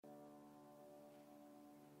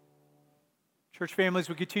Church families,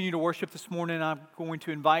 we continue to worship this morning. I'm going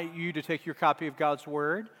to invite you to take your copy of God's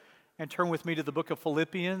Word and turn with me to the book of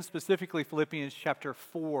Philippians, specifically Philippians chapter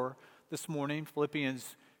 4 this morning.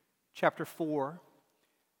 Philippians chapter 4.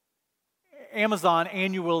 Amazon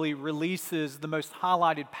annually releases the most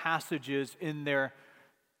highlighted passages in their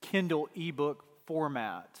Kindle ebook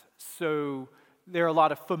format. So there are a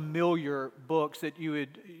lot of familiar books that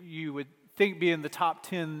you would think be in the top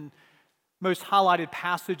 10 most highlighted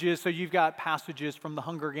passages. So you've got passages from the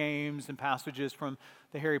Hunger Games and passages from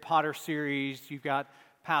the Harry Potter series. You've got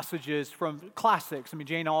passages from classics. I mean,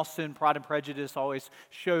 Jane Austen, Pride and Prejudice always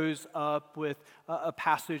shows up with a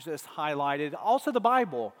passage that's highlighted. Also the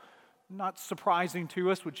Bible, not surprising to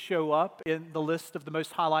us, would show up in the list of the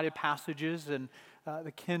most highlighted passages and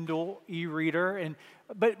the Kindle e-reader.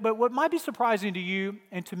 But what might be surprising to you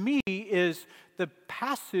and to me is the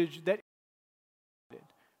passage that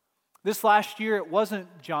this last year, it wasn't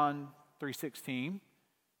John 3:16.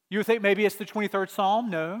 You would think maybe it's the 23rd Psalm?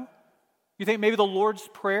 No. You think maybe the Lord's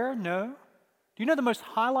Prayer? No. Do you know the most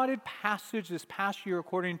highlighted passage this past year,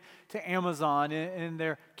 according to Amazon in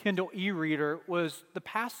their Kindle e-reader, was the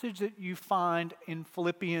passage that you find in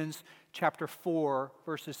Philippians chapter 4,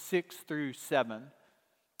 verses 6 through 7.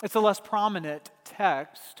 It's a less prominent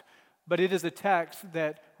text, but it is a text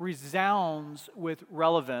that resounds with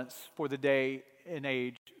relevance for the day and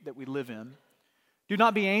age that we live in. Do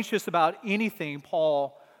not be anxious about anything,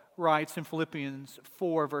 Paul writes in Philippians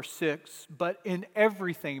 4, verse 6, but in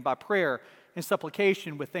everything by prayer and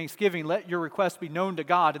supplication with thanksgiving, let your requests be known to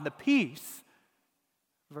God, and the peace,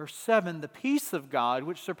 verse 7, the peace of God,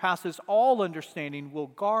 which surpasses all understanding, will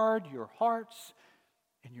guard your hearts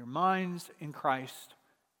and your minds in Christ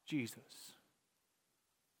Jesus.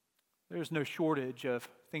 There's no shortage of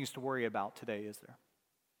things to worry about today, is there?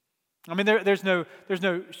 I mean, there's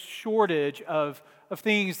no shortage of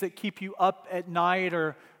things that keep you up at night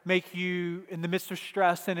or make you, in the midst of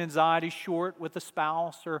stress and anxiety, short with a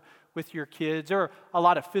spouse or with your kids. There are a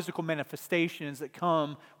lot of physical manifestations that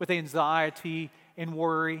come with anxiety and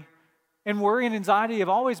worry. And worry and anxiety have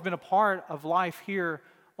always been a part of life here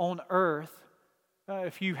on earth.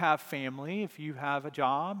 If you have family, if you have a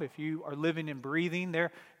job, if you are living and breathing,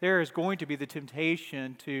 there is going to be the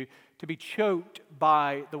temptation to be choked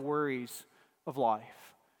by the worries of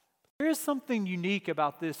life. There is something unique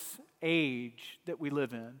about this age that we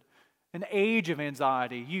live in, an age of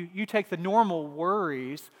anxiety. You take the normal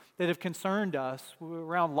worries that have concerned us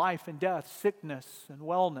around life and death, sickness and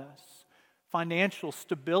wellness, financial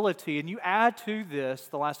stability, and you add to this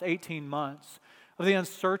the last 18 months of the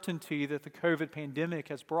uncertainty that the COVID pandemic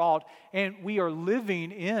has brought, and we are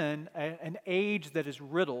living in an age that is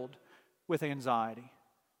riddled with anxiety.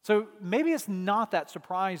 So maybe it's not that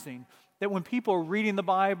surprising that when people are reading the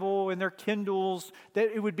Bible in their Kindles,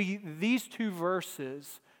 that it would be these two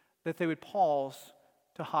verses that they would pause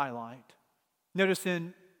to highlight. Notice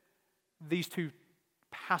in these two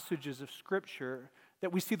passages of Scripture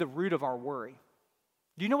that we see the root of our worry.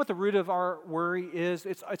 Do you know what the root of our worry is?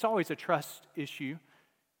 It's always a trust issue.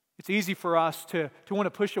 It's easy for us to want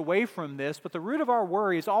to push away from this, but the root of our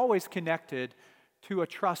worry is always connected to a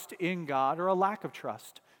trust in God or a lack of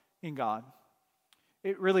trust in God.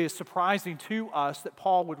 It really is surprising to us that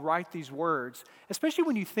Paul would write these words, especially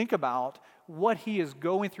when you think about what he is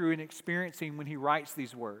going through and experiencing when he writes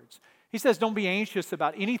these words. He says, don't be anxious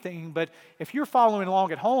about anything, but if you're following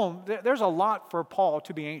along at home, there's a lot for Paul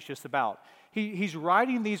to be anxious about. He's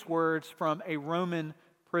writing these words from a Roman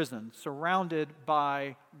prison, surrounded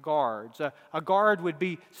by guards. A guard would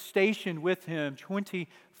be stationed with him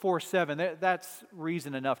 24/7. That's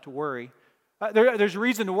reason enough to worry. There's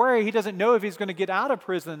reason to worry. He doesn't know if he's going to get out of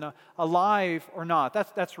prison alive or not.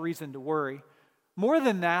 That's reason to worry. More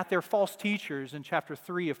than that, there are false teachers in chapter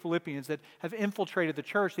 3 of Philippians that have infiltrated the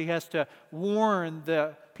church. He has to warn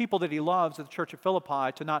the people that he loves at the church of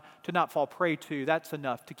Philippi to not fall prey to. That's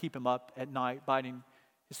enough to keep him up at night, biting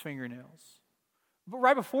his fingernails. But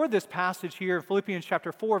right before this passage here in Philippians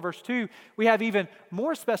chapter 4, verse 2, we have even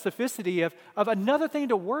more specificity of another thing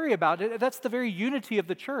to worry about. That's the very unity of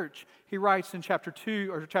the church. He writes in chapter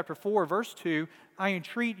 4, verse 2, I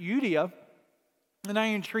entreat Euodia and I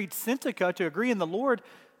entreat Syntyche to agree in the Lord.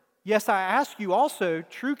 Yes, I ask you also,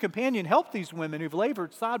 true companion, help these women who've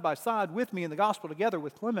labored side by side with me in the gospel together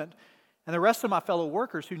with Clement and the rest of my fellow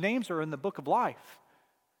workers whose names are in the book of life.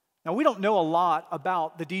 Now, we don't know a lot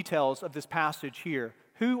about the details of this passage here.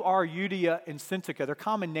 Who are Euodia and Syntyche? They're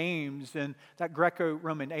common names in that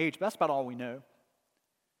Greco-Roman age, but that's about all we know.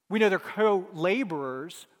 We know they're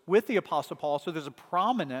co-laborers with the Apostle Paul, so there's a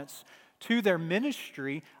prominence to their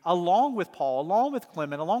ministry, along with Paul, along with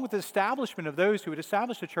Clement, along with the establishment of those who had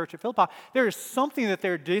established the church at Philippi, there is something that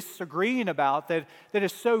they're disagreeing about that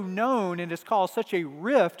is so known and has caused such a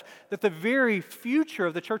rift that the very future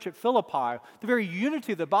of the church at Philippi, the very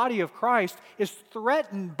unity of the body of Christ, is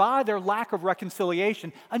threatened by their lack of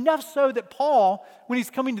reconciliation. Enough so that Paul, when he's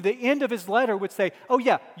coming to the end of his letter, would say, oh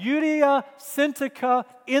yeah, Euodia, Syntyche,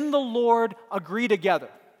 in the Lord, agree together.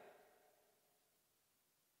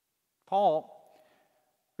 Paul,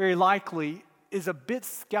 very likely, is a bit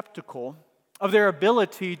skeptical of their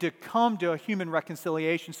ability to come to a human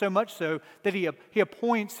reconciliation, so much so that he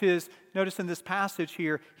appoints his, notice in this passage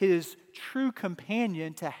here, his true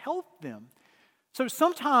companion to help them. So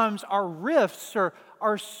sometimes our rifts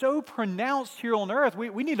are so pronounced here on earth.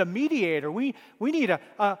 We need a mediator. We need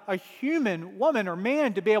a human woman or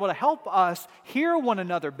man to be able to help us hear one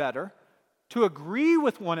another better, to agree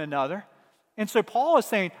with one another. And so Paul is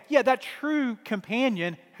saying, yeah, that true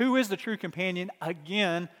companion, who is the true companion?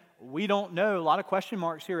 Again, we don't know. A lot of question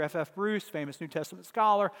marks here. F.F. Bruce, famous New Testament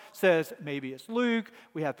scholar, says maybe it's Luke.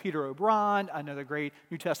 We have Peter O'Brien, another great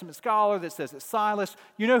New Testament scholar, that says it's Silas.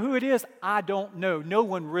 You know who it is? I don't know. No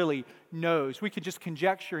one really knows. We could just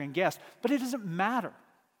conjecture and guess, but it doesn't matter.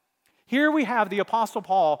 Here we have the Apostle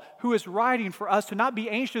Paul, who is writing for us to not be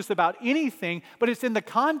anxious about anything, but it's in the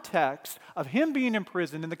context of him being in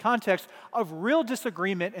prison, in the context of real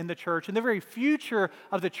disagreement in the church, and the very future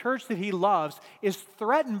of the church that he loves is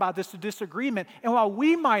threatened by this disagreement. And while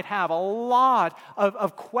we might have a lot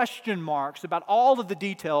of question marks about all of the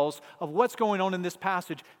details of what's going on in this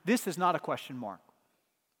passage, this is not a question mark.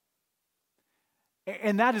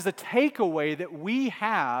 And that is a takeaway that we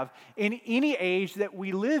have in any age that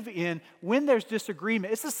we live in when there's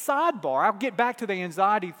disagreement. It's a sidebar. I'll get back to the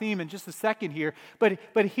anxiety theme in just a second here. But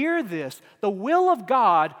hear this. The will of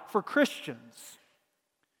God for Christians,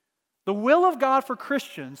 the will of God for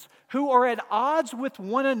Christians who are at odds with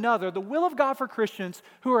one another, the will of God for Christians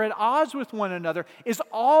who are at odds with one another is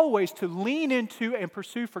always to lean into and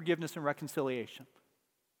pursue forgiveness and reconciliation.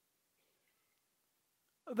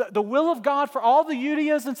 The will of God for all the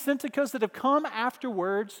Euodias and Syntyches that have come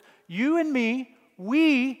afterwards, you and me,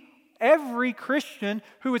 every Christian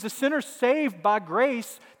who is a sinner saved by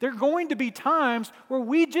grace, there are going to be times where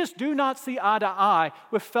we just do not see eye to eye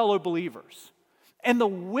with fellow believers. And the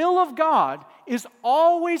will of God is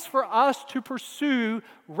always for us to pursue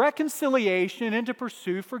reconciliation and to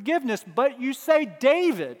pursue forgiveness. But you say,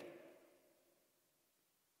 David,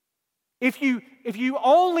 if you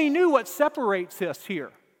only knew what separates us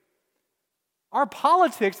here. Our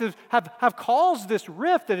politics have caused this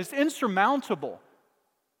rift that is insurmountable.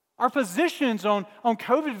 Our positions on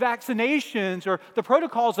COVID vaccinations or the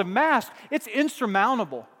protocols of masks, it's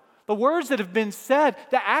insurmountable. The words that have been said,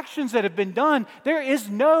 the actions that have been done, there is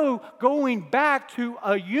no going back to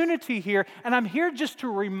a unity here. And I'm here just to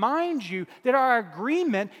remind you that our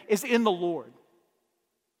agreement is in the Lord.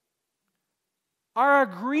 Our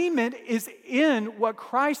agreement is in what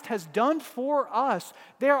Christ has done for us.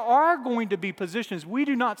 There are going to be positions we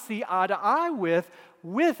do not see eye to eye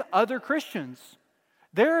with other Christians.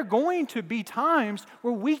 There are going to be times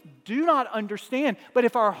where we do not understand. But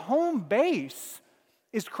if our home base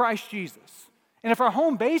is Christ Jesus, and if our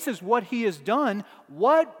home base is what He has done,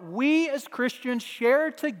 what we as Christians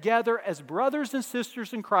share together as brothers and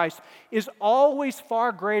sisters in Christ is always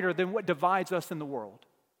far greater than what divides us in the world.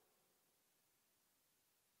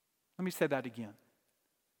 Let me say that again.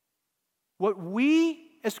 What we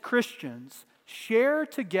as Christians share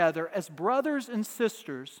together as brothers and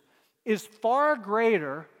sisters is far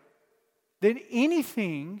greater than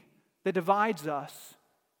anything that divides us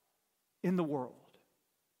in the world.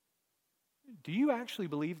 Do you actually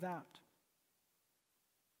believe that?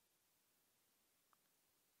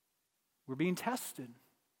 We're being tested.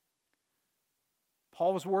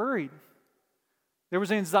 Paul was worried. There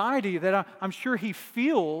was anxiety that I'm sure he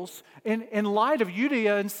feels in light of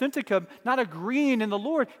Euodia and Syntyche not agreeing in the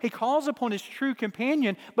Lord. He calls upon his true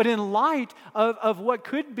companion, but in light of what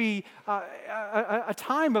could be a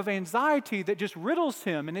time of anxiety that just riddles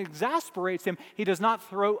him and exasperates him, he does not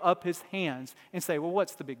throw up his hands and say, well,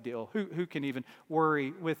 what's the big deal? Who can even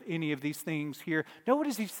worry with any of these things here? No, what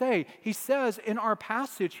does he say? He says in our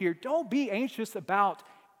passage here, don't be anxious about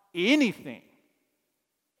anything.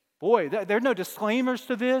 Boy, there are no disclaimers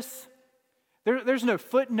to this. There's no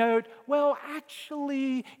footnote. Well,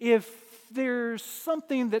 actually, if there's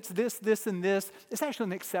something that's this, and this, it's actually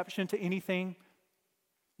an exception to anything.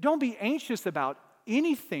 Don't be anxious about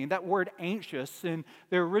anything. That word anxious in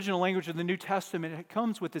the original language of the New Testament, it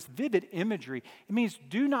comes with this vivid imagery. It means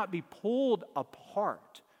do not be pulled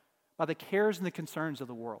apart by the cares and the concerns of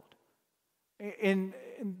the world. In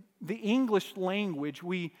the English language,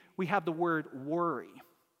 we have the word worry.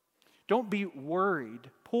 Don't be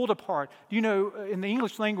worried, pulled apart. You know, in the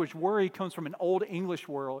English language, worry comes from an Old English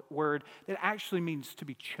word that actually means to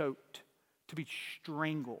be choked, to be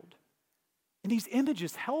strangled. And these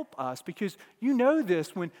images help us because you know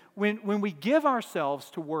this, when we give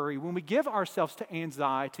ourselves to worry, when we give ourselves to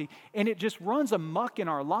anxiety, and it just runs amok in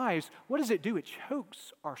our lives, what does it do? It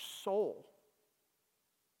chokes our soul.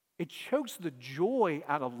 It chokes the joy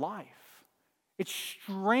out of life. It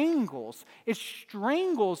strangles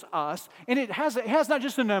us, and it has not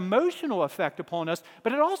just an emotional effect upon us,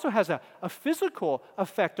 but it also has a physical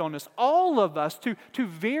effect on us. All of us, to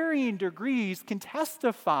varying degrees, can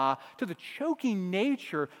testify to the choking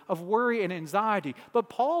nature of worry and anxiety. But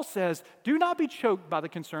Paul says, do not be choked by the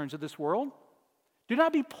concerns of this world. Do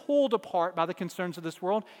not be pulled apart by the concerns of this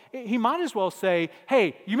world. He might as well say,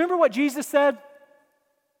 hey, you remember what Jesus said?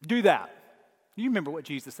 Do that. You remember what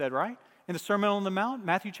Jesus said, right? In the Sermon on the Mount,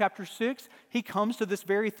 Matthew chapter 6, he comes to this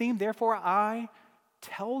very theme. Therefore, I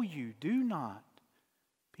tell you, do not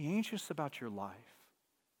be anxious about your life,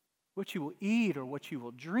 what you will eat or what you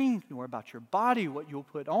will drink, nor about your body, what you will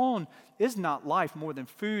put on. Is not life more than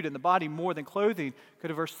food, and the body more than clothing? Go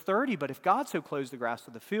to verse 30. But if God so clothes the grass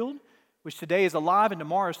of the field, which today is alive and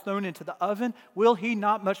tomorrow is thrown into the oven, will he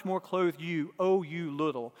not much more clothe you, O you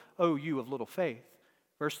of little faith?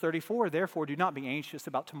 Verse 34, therefore do not be anxious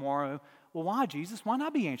about tomorrow. Well, why, Jesus? Why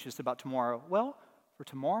not be anxious about tomorrow? Well, for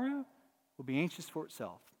tomorrow will be anxious for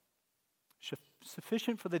itself.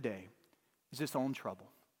 Sufficient for the day is its own trouble.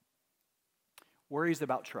 Worry is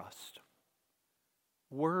about trust.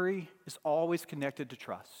 Worry is always connected to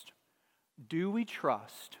trust. Do we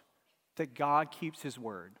trust that God keeps his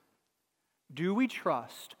word? Do we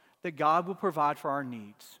trust that God will provide for our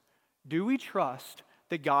needs? Do we trust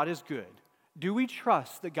that God is good? Do we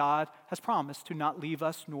trust that God has promised to not leave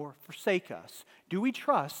us nor forsake us? Do we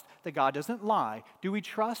trust that God doesn't lie? Do we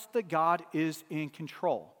trust that God is in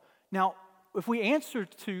control? Now, if we answer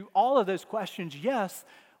to all of those questions yes,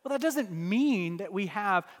 well, that doesn't mean that we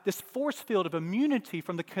have this force field of immunity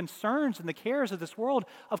from the concerns and the cares of this world.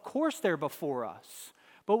 Of course, they're before us.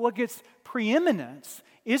 But what gets preeminence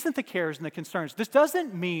isn't the cares and the concerns. This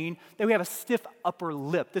doesn't mean that we have a stiff upper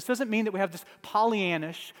lip. This doesn't mean that we have this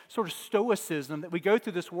Pollyannish sort of stoicism that we go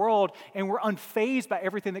through this world and we're unfazed by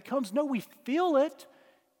everything that comes. No, we feel it.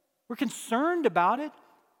 We're concerned about it.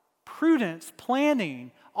 Prudence,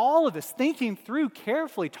 planning, all of this, thinking through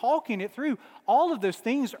carefully, talking it through, all of those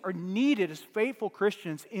things are needed as faithful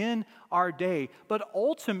Christians in our day. But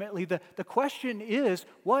ultimately, the question is,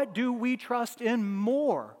 what do we trust in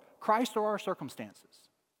more, Christ or our circumstances?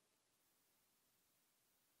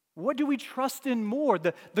 What do we trust in more?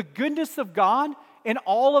 The goodness of God in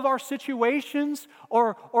all of our situations,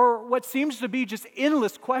 or what seems to be just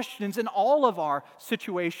endless questions in all of our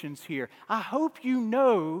situations here? I hope you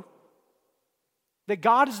know that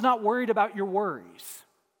God is not worried about your worries.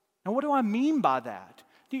 Now, what do I mean by that?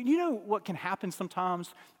 Do you know what can happen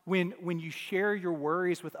sometimes when you share your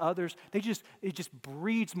worries with others? It just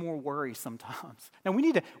breeds more worry sometimes. Now, we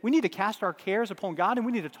need to cast our cares upon God, and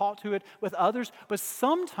we need to talk to it with others. But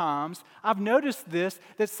sometimes, I've noticed this,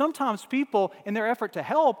 that sometimes people, in their effort to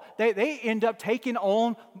help, they end up taking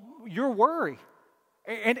on your worry.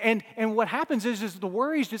 And what happens is the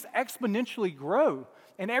worries just exponentially grow.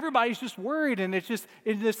 And everybody's just worried, and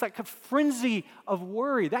it's like a frenzy of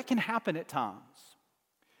worry. That can happen at times.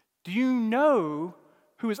 Do you know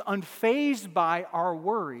who is unfazed by our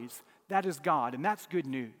worries? That is God, and that's good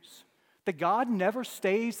news. That God never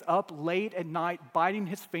stays up late at night biting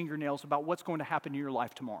his fingernails about what's going to happen in your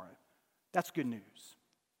life tomorrow. That's good news.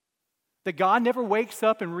 That God never wakes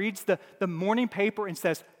up and reads the morning paper and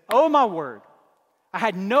says, oh my word, I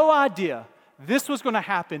had no idea this was going to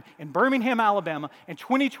happen in Birmingham, Alabama in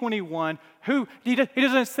 2021. He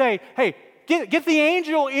doesn't say, hey, get the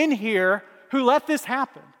angel in here who let this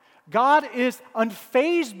happen. God is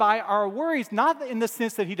unfazed by our worries, not in the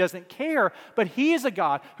sense that he doesn't care, but he is a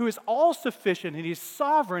God who is all-sufficient and he's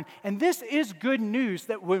sovereign. And this is good news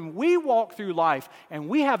that when we walk through life and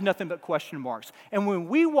we have nothing but question marks, and when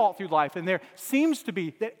we walk through life and there seems to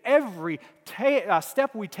be that every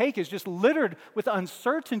step we take is just littered with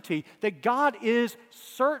uncertainty, that God is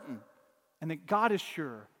certain and that God is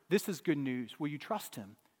sure. This is good news. Will you trust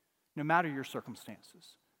him no matter your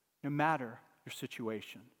circumstances, no matter your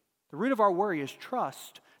situation? The root of our worry is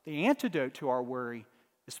trust. The antidote to our worry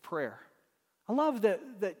is prayer. I love that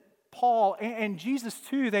Paul and Jesus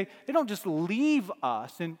too, they don't just leave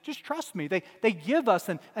us, and just trust me, they give us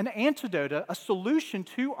an antidote, a solution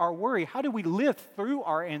to our worry. How do we live through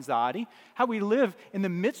our anxiety? How we live in the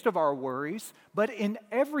midst of our worries, but in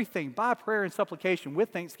everything, by prayer and supplication, with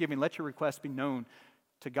thanksgiving, let your requests be known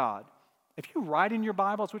to God. If you write in your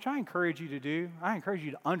Bibles, which I encourage you to do, I encourage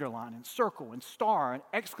you to underline and circle and star and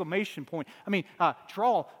exclamation point.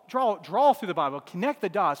 Draw through the Bible, connect the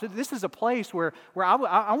dots. This is a place where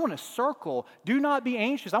I want to circle, do not be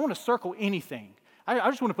anxious. I want to circle anything. I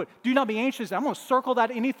just want to put, do not be anxious. I'm going to circle that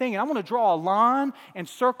anything, and I want to draw a line and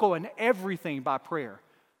circle in everything by prayer.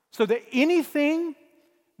 So that anything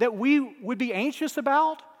that we would be anxious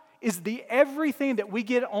about is the everything that we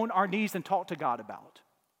get on our knees and talk to God about.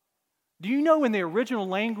 Do you know in the original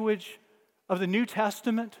language of the New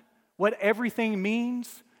Testament what everything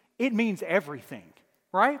means? It means everything,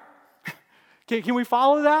 right? Can we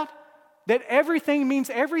follow that? That everything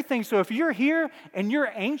means everything. So if you're here and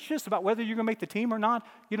you're anxious about whether you're going to make the team or not,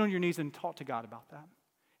 get on your knees and talk to God about that.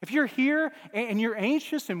 If you're here and you're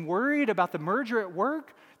anxious and worried about the merger at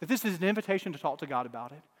work, that this is an invitation to talk to God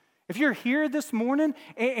about it. If you're here this morning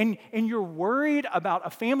and you're worried about a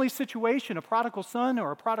family situation, a prodigal son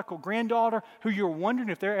or a prodigal granddaughter who you're wondering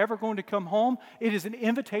if they're ever going to come home, it is an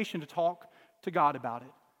invitation to talk to God about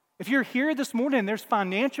it. If you're here this morning and there's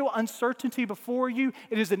financial uncertainty before you,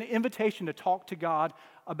 it is an invitation to talk to God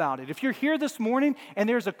about it. If you're here this morning and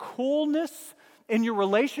there's a coolness in your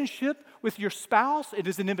relationship with your spouse, it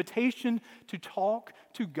is an invitation to talk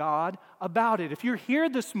to God about it. If you're here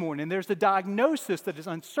this morning, there's a diagnosis that is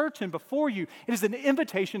uncertain before you, it is an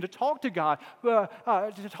invitation to talk to God,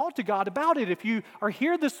 about it. If you are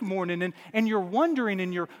here this morning and you're wondering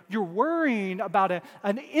and you're worrying about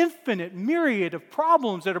an infinite myriad of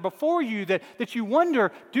problems that are before you, that you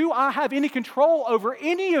wonder, do I have any control over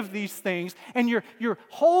any of these things? And you're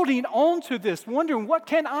holding on to this, wondering, what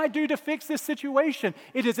can I do to fix this situation?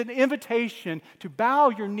 It is an invitation to bow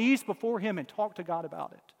your knees before Him and talk to God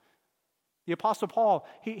about it. The Apostle Paul,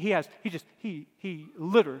 he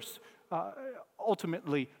litters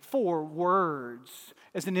ultimately 4 words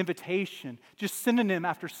as an invitation, just synonym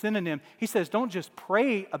after synonym. He says, don't just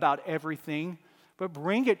pray about everything, but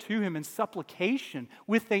bring it to Him in supplication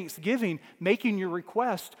with thanksgiving, making your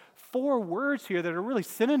request. 4 words here that are really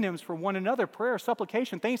synonyms for one another: prayer,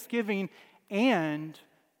 supplication, thanksgiving, and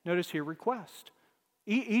notice here, request.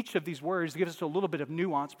 Each of these words gives us a little bit of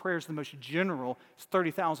nuance. Prayer is the most general. It's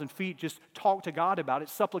 30,000 feet. Just talk to God about it.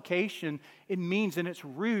 Supplication, it means in its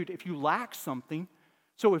root, if you lack something.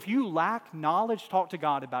 So if you lack knowledge, talk to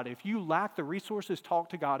God about it. If you lack the resources, talk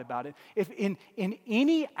to God about it. If in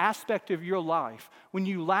any aspect of your life, when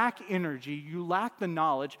you lack energy, you lack the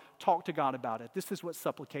knowledge, talk to God about it. This is what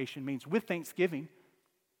supplication means. With thanksgiving,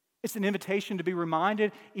 it's an invitation to be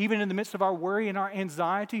reminded, even in the midst of our worry and our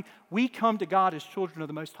anxiety, we come to God as children of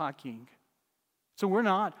the Most High King. So we're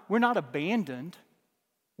not abandoned.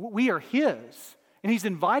 We are His. And He's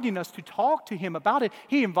inviting us to talk to Him about it.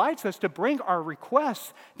 He invites us to bring our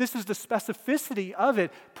requests. This is the specificity of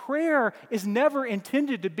it. Prayer is never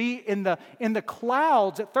intended to be in the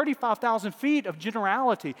clouds at 35,000 feet of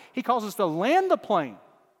generality. He calls us to land the plane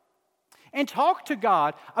and talk to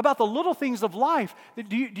God about the little things of life.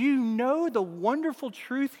 Do you know the wonderful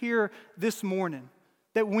truth here this morning?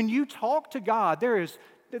 That when you talk to God, there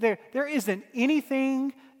isn't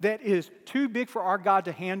anything that is too big for our God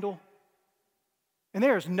to handle, and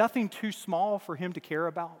there is nothing too small for Him to care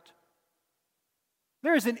about.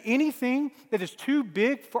 There isn't anything that is too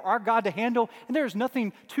big for our God to handle, and there is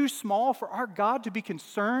nothing too small for our God to be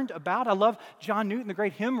concerned about. I love John Newton, the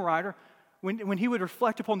great hymn writer. When he would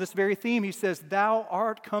reflect upon this very theme, he says, "Thou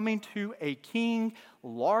art coming to a king,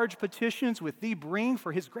 large petitions with thee bring,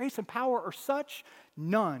 for His grace and power are such,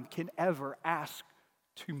 none can ever ask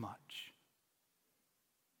too much."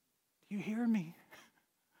 Do you hear me?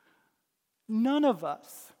 None of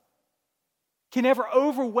us can ever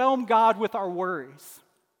overwhelm God with our worries.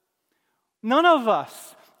 None of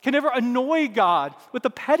us can ever annoy God with the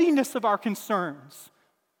pettiness of our concerns.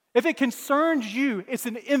 If it concerns you, it's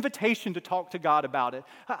an invitation to talk to God about it.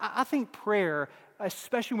 I think prayer,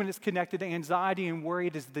 especially when it's connected to anxiety and worry,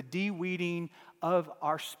 it is the de-weeding of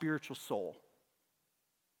our spiritual soul.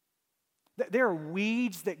 There are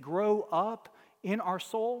weeds that grow up in our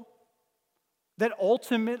soul that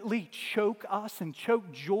ultimately choke us and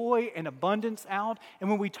choke joy and abundance out. And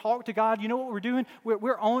when we talk to God, you know what we're doing?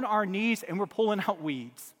 We're on our knees and we're pulling out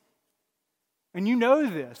weeds. And you know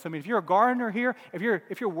this. I mean, if you're a gardener here,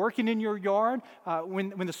 if you're working in your yard,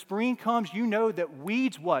 when the spring comes, you know that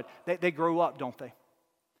weeds, what? They grow up, don't they?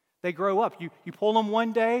 They grow up. You pull them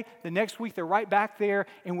one day, the next week they're right back there,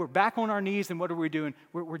 and we're back on our knees, and what are we doing?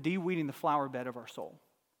 We're de-weeding the flower bed of our soul.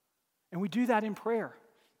 And we do that in prayer.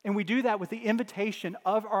 And we do that with the invitation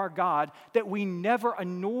of our God that we never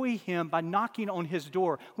annoy Him by knocking on His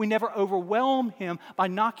door. We never overwhelm Him by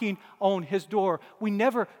knocking on His door. We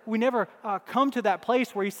never come to that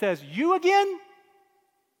place where He says, "You again?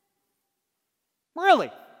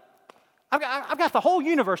 Really? I've got the whole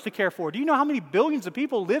universe to care for. Do you know how many billions of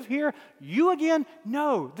people live here? You again?"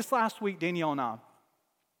 No. This last week, Danielle and I,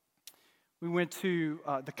 we went to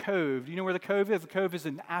the Cove. Do you know where the Cove is? The Cove is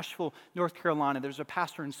in Asheville, North Carolina. There's a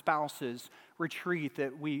pastor and spouses retreat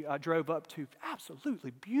that we drove up to. Absolutely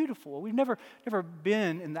beautiful. We've never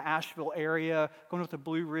been in the Asheville area, going up the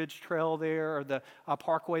Blue Ridge Trail there, or the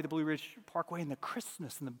Parkway, the Blue Ridge Parkway, and the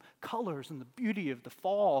crispness and the colors and the beauty of the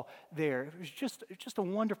fall there. It was just a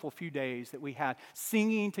wonderful few days that we had,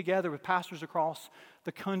 singing together with pastors across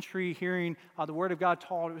the country, hearing the Word of God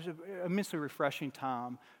taught. It was an immensely refreshing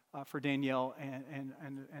time for Danielle and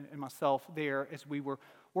myself there as we were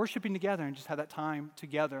worshiping together and just had that time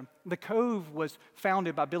together. The Cove was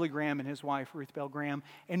founded by Billy Graham and his wife, Ruth Bell Graham,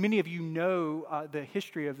 and many of you know the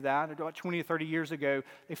history of that. About 20 or 30 years ago,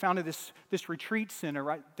 they founded this retreat center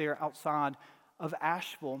right there outside of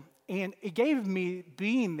Asheville. And it gave me,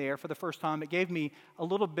 being there for the first time, it gave me a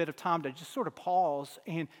little bit of time to just sort of pause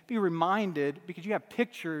and be reminded, because you have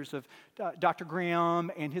pictures of Dr.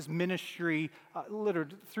 Graham and his ministry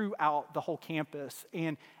littered throughout the whole campus.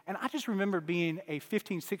 And I just remember being a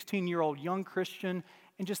 15, 16-year-old young Christian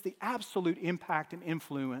and just the absolute impact and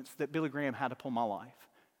influence that Billy Graham had upon my life.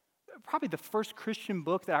 Probably the first Christian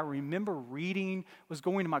book that I remember reading was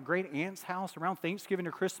going to my great aunt's house around Thanksgiving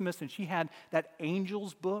or Christmas, and she had that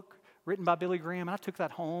Angels book written by Billy Graham. I took that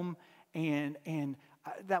home, and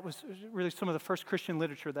that was really some of the first Christian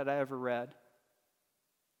literature that I ever read.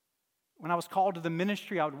 When I was called to the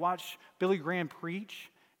ministry, I would watch Billy Graham preach.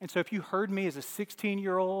 And so if you heard me as a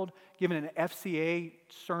 16-year-old giving an FCA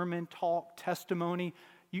sermon, talk, testimony,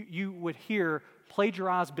 you would hear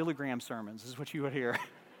plagiarized Billy Graham sermons is what you would hear.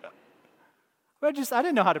 But I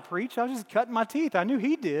didn't know how to preach. I was just cutting my teeth. I knew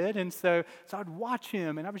he did. And so I'd watch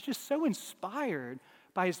him, and I was just so inspired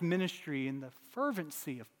by his ministry and the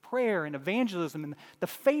fervency of prayer and evangelism and the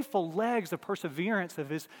faithful legs of perseverance of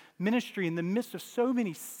his ministry in the midst of so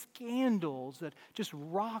many scandals that just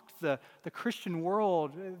rocked the Christian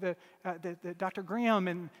world. Dr. Graham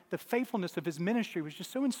and the faithfulness of his ministry was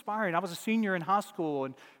just so inspiring. I was a senior in high school,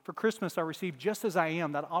 and for Christmas I received Just As I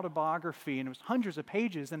Am, that autobiography, and it was hundreds of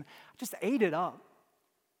pages, and I just ate it up.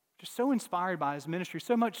 Just so inspired by his ministry,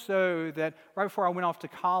 so much so that right before I went off to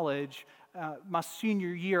college, my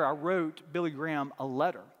senior year, I wrote Billy Graham a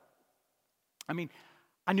letter. I mean,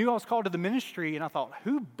 I knew I was called to the ministry, and I thought,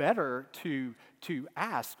 who better to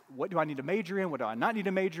ask, what do I need to major in? What do I not need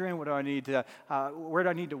to major in? What do I need to, where do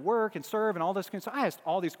I need to work and serve and all this kind of stuff? So I asked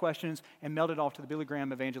all these questions and mailed it off to the Billy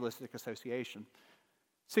Graham Evangelistic Association.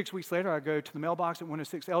 6 weeks later, I go to the mailbox at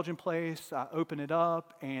 106 Elgin Place, I open it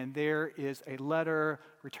up, and there is a letter,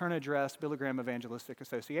 return address, Billy Graham Evangelistic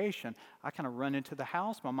Association. I kind of run into the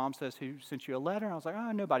house. My mom says, "Who sent you a letter?" I was like,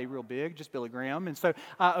 "Oh, nobody real big, just Billy Graham." And so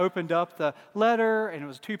I opened up the letter, and it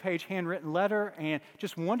was a 2-page handwritten letter, and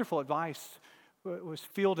just wonderful advice was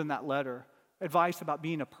filled in that letter. Advice about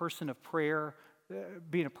being a person of prayer,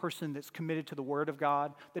 being a person that's committed to the Word of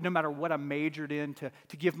God, that no matter what I majored in, to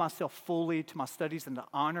give myself fully to my studies and to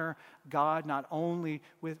honor God, not only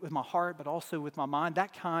with my heart, but also with my mind.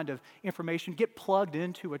 That kind of information. Get plugged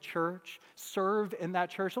into a church, serve in that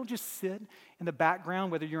church. Don't just sit in the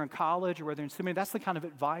background, whether you're in college or whether in seminary. That's the kind of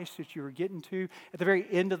advice that you were getting to. At the very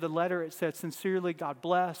end of the letter, it said, "Sincerely, God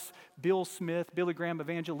bless, Bill Smith, Billy Graham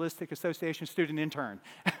Evangelistic Association student intern."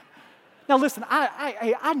 Now listen,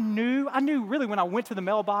 I knew really when I went to the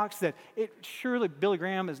mailbox that surely Billy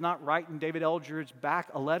Graham is not writing David Eldridge back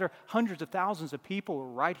a letter. Hundreds of thousands of people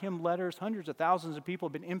write him letters. Hundreds of thousands of people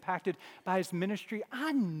have been impacted by his ministry.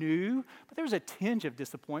 I knew, but there was a tinge of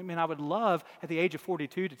disappointment. I would love at the age of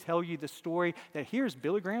 42 to tell you the story that here's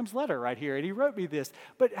Billy Graham's letter right here, and he wrote me this.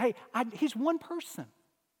 But hey, he's one person.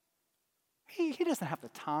 He doesn't have the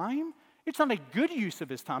time. It's not a good use of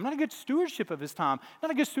his time, not a good stewardship of his time,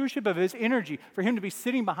 not a good stewardship of his energy for him to be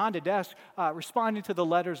sitting behind a desk responding to the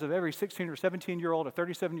letters of every 16 or 17-year-old, or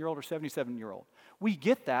 37-year-old, or 77-year-old. We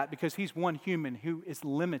get that because he's one human who is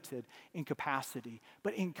limited in capacity.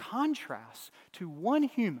 But in contrast to one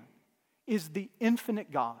human is the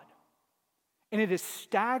infinite God. And it is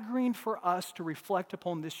staggering for us to reflect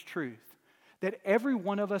upon this truth, that every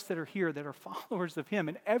one of us that are here, that are followers of Him,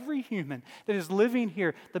 and every human that is living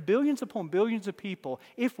here, the billions upon billions of people,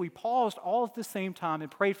 if we paused all at the same time and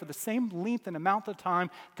prayed for the same length and amount of time,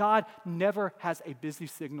 God never has a busy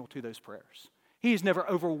signal to those prayers. He is never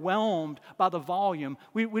overwhelmed by the volume.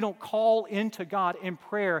 We don't call into God in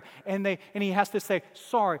prayer and He has to say,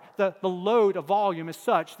 sorry, the load of volume is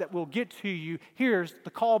such that we'll get to you. Here's the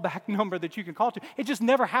callback number that you can call to. It just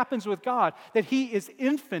never happens with God, that He is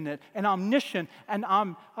infinite and omniscient and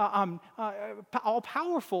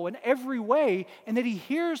all-powerful in every way, and that He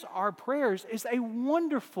hears our prayers is a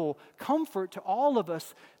wonderful comfort to all of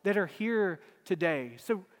us that are here today.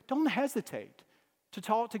 So don't hesitate to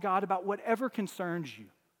talk to God about whatever concerns you.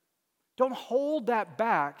 Don't hold that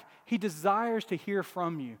back. He desires to hear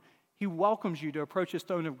from you. He welcomes you to approach His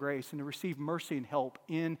throne of grace and to receive mercy and help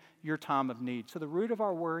in your time of need. So the root of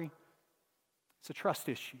our worry, it's a trust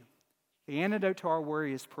issue. The antidote to our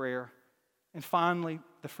worry is prayer. And finally,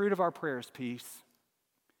 the fruit of our prayer is peace.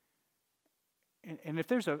 And if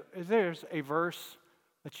there's a verse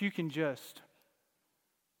that you can just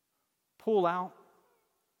pull out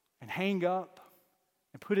and hang up,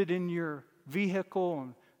 and put it in your vehicle,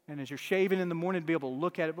 and as you're shaving in the morning, to be able to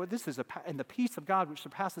look at it. But this is and the peace of God, which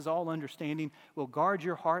surpasses all understanding, will guard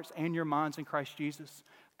your hearts and your minds in Christ Jesus.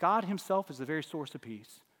 God Himself is the very source of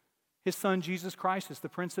peace. His Son, Jesus Christ, is the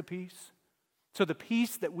Prince of Peace. So the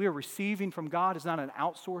peace that we're receiving from God is not an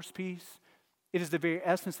outsourced peace. It is the very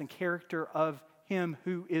essence and character of Him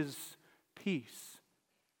who is peace,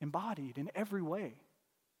 embodied in every way.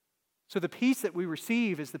 So the peace that we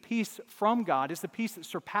receive is the peace from God. It's the peace that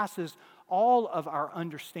surpasses all of our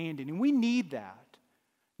understanding. And we need that.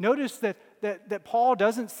 Notice that Paul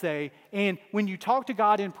doesn't say, and when you talk to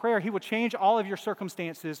God in prayer, He will change all of your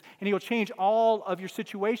circumstances and He will change all of your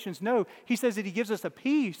situations. No, he says that He gives us a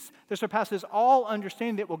peace that surpasses all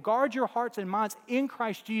understanding that will guard your hearts and minds in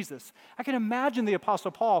Christ Jesus. I can imagine the Apostle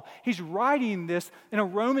Paul. He's writing this in a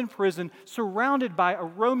Roman prison surrounded by a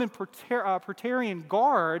Roman Praetorian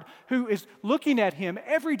guard who is looking at him.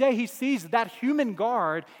 Every day he sees that human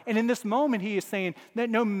guard, and in this moment he is saying that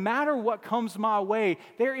no matter what comes my way,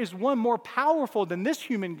 there is one more powerful than this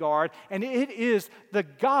human guard, and it is the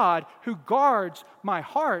God who guards my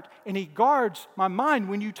heart and He guards my mind.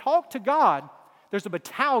 When you talk to God, there's a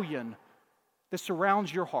battalion that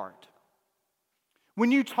surrounds your heart. When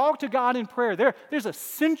you talk to God in prayer, there's a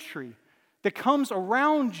sentry that comes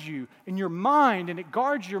around you in your mind, and it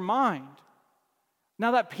guards your mind.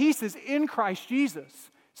 Now that peace is in Christ Jesus.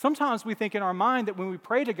 Sometimes we think in our mind that when we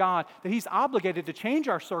pray to God that He's obligated to change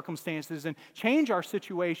our circumstances and change our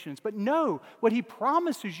situations. But no, what He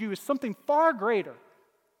promises you is something far greater.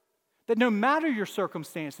 That no matter your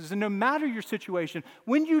circumstances and no matter your situation,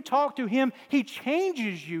 when you talk to Him, He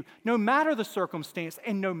changes you no matter the circumstance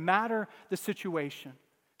and no matter the situation.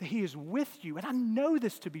 That He is with you. And I know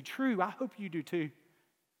this to be true. I hope you do too.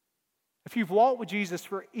 If you've walked with Jesus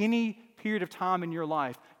for any period of time in your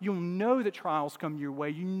life, you'll know that trials come your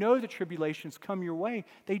way. You know that tribulations come your way.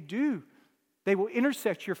 They do. They will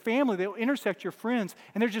intersect your family. They will intersect your friends.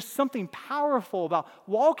 And there's just something powerful about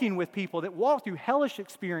walking with people that walk through hellish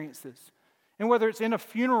experiences. And whether it's in a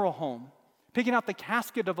funeral home, picking out the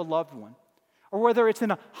casket of a loved one, or whether it's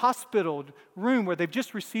in a hospital room where they've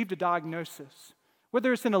just received a diagnosis,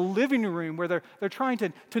 whether it's in a living room where they're trying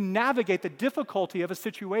to navigate the difficulty of a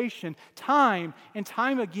situation, time and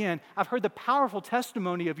time again, I've heard the powerful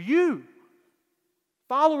testimony of you,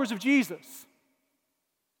 followers of Jesus.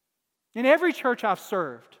 In every church I've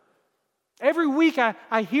served, every week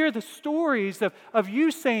I hear the stories of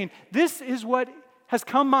you saying, this is what has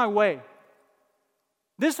come my way.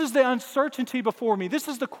 This is the uncertainty before me. This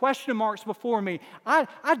is the question marks before me. I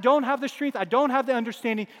don't have the strength. I don't have the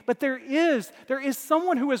understanding. But there is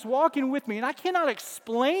someone who is walking with me, and I cannot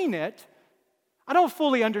explain it. I don't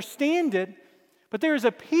fully understand it. But there is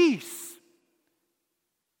a peace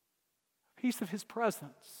of His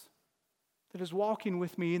presence that is walking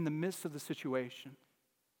with me in the midst of the situation.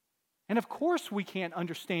 And of course we can't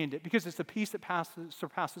understand it because it's a peace that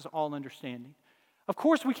surpasses all understanding. Of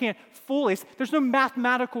course we can't fully, there's no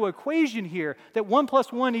mathematical equation here that 1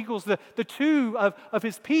 + 1 equals the 2 of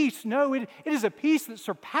His peace. No, it is a peace that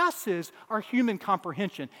surpasses our human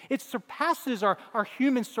comprehension. It surpasses our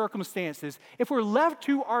human circumstances. If we're left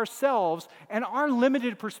to ourselves and our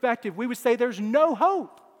limited perspective, we would say there's no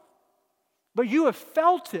hope. But you have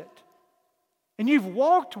felt it. And you've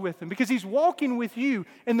walked with Him because He's walking with you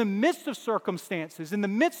in the midst of circumstances, in the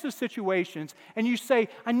midst of situations. And you say,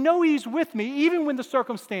 I know He's with me even when the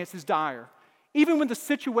circumstance is dire. Even when the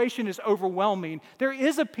situation is overwhelming, there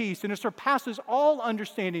is a peace and it surpasses all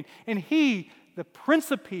understanding. And He, the Prince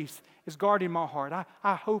of Peace, is guarding my heart.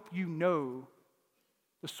 I hope you know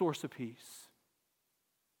the source of peace.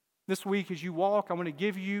 This week as you walk, I want to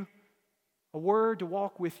give you a word to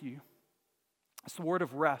walk with you. It's the word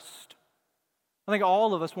of rest. I think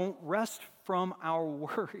all of us won't rest from our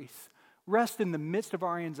worries, rest in the midst of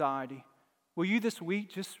our anxiety. Will you this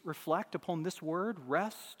week just reflect upon this word,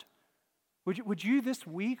 rest? Would you this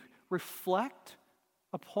week reflect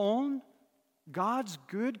upon God's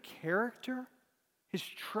good character, His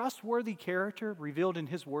trustworthy character revealed in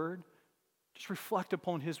His word? Just reflect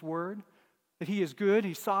upon His word, that He is good,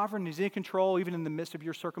 He's sovereign, He's in control, even in the midst of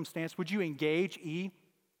your circumstance. Would you engage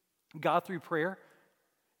God through prayer?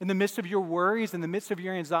 In the midst of your worries, in the midst of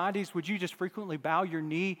your anxieties, would you just frequently bow your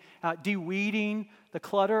knee, de-weeding the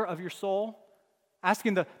clutter of your soul?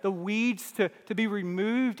 Asking the weeds to be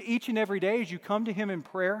removed each and every day as you come to Him in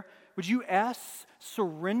prayer? Would you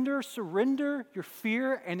surrender your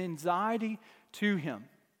fear and anxiety to Him?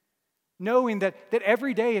 Knowing that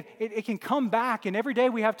every day it can come back, and every day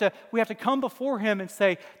we have to come before Him and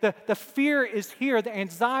say, the fear is here, the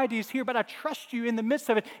anxiety is here, but I trust you in the midst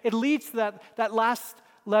of it. It leads to that last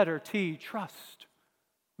letter, T, trust.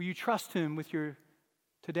 Will you trust Him with your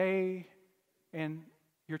today and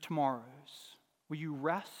your tomorrows? Will you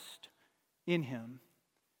rest in Him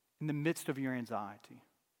in the midst of your anxiety?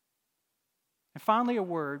 And finally, a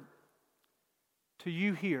word to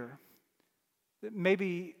you here that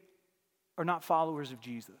maybe are not followers of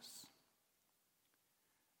Jesus.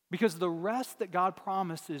 Because the rest that God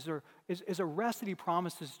promises is a rest that He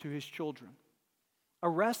promises to His children. A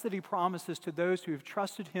rest that He promises to those who have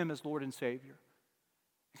trusted Him as Lord and Savior.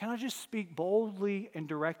 Can I just speak boldly and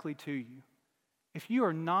directly to you? If you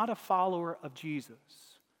are not a follower of Jesus,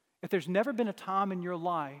 if there's never been a time in your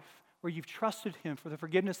life where you've trusted Him for the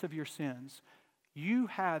forgiveness of your sins, you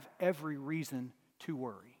have every reason to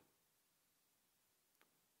worry.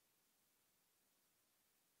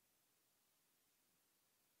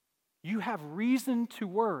 You have reason to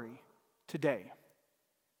worry today.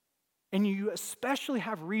 And you especially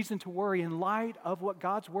have reason to worry in light of what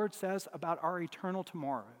God's Word says about our eternal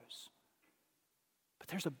tomorrows. But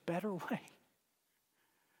there's a better way.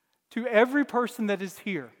 To every person that is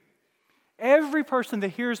here, every person that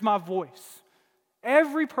hears my voice,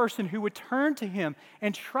 every person who would turn to Him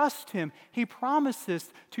and trust Him, He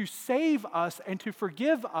promises to save us and to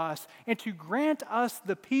forgive us and to grant us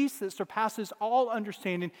the peace that surpasses all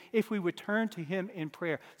understanding if we would turn to Him in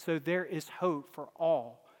prayer. So there is hope for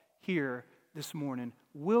all here this morning.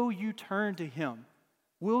 Will you turn to Him?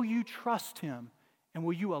 Will you trust Him? And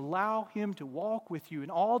will you allow Him to walk with you in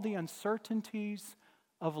all the uncertainties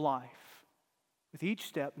of life, with each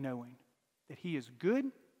step knowing that He is good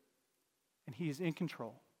and He is in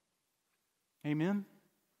control? Amen.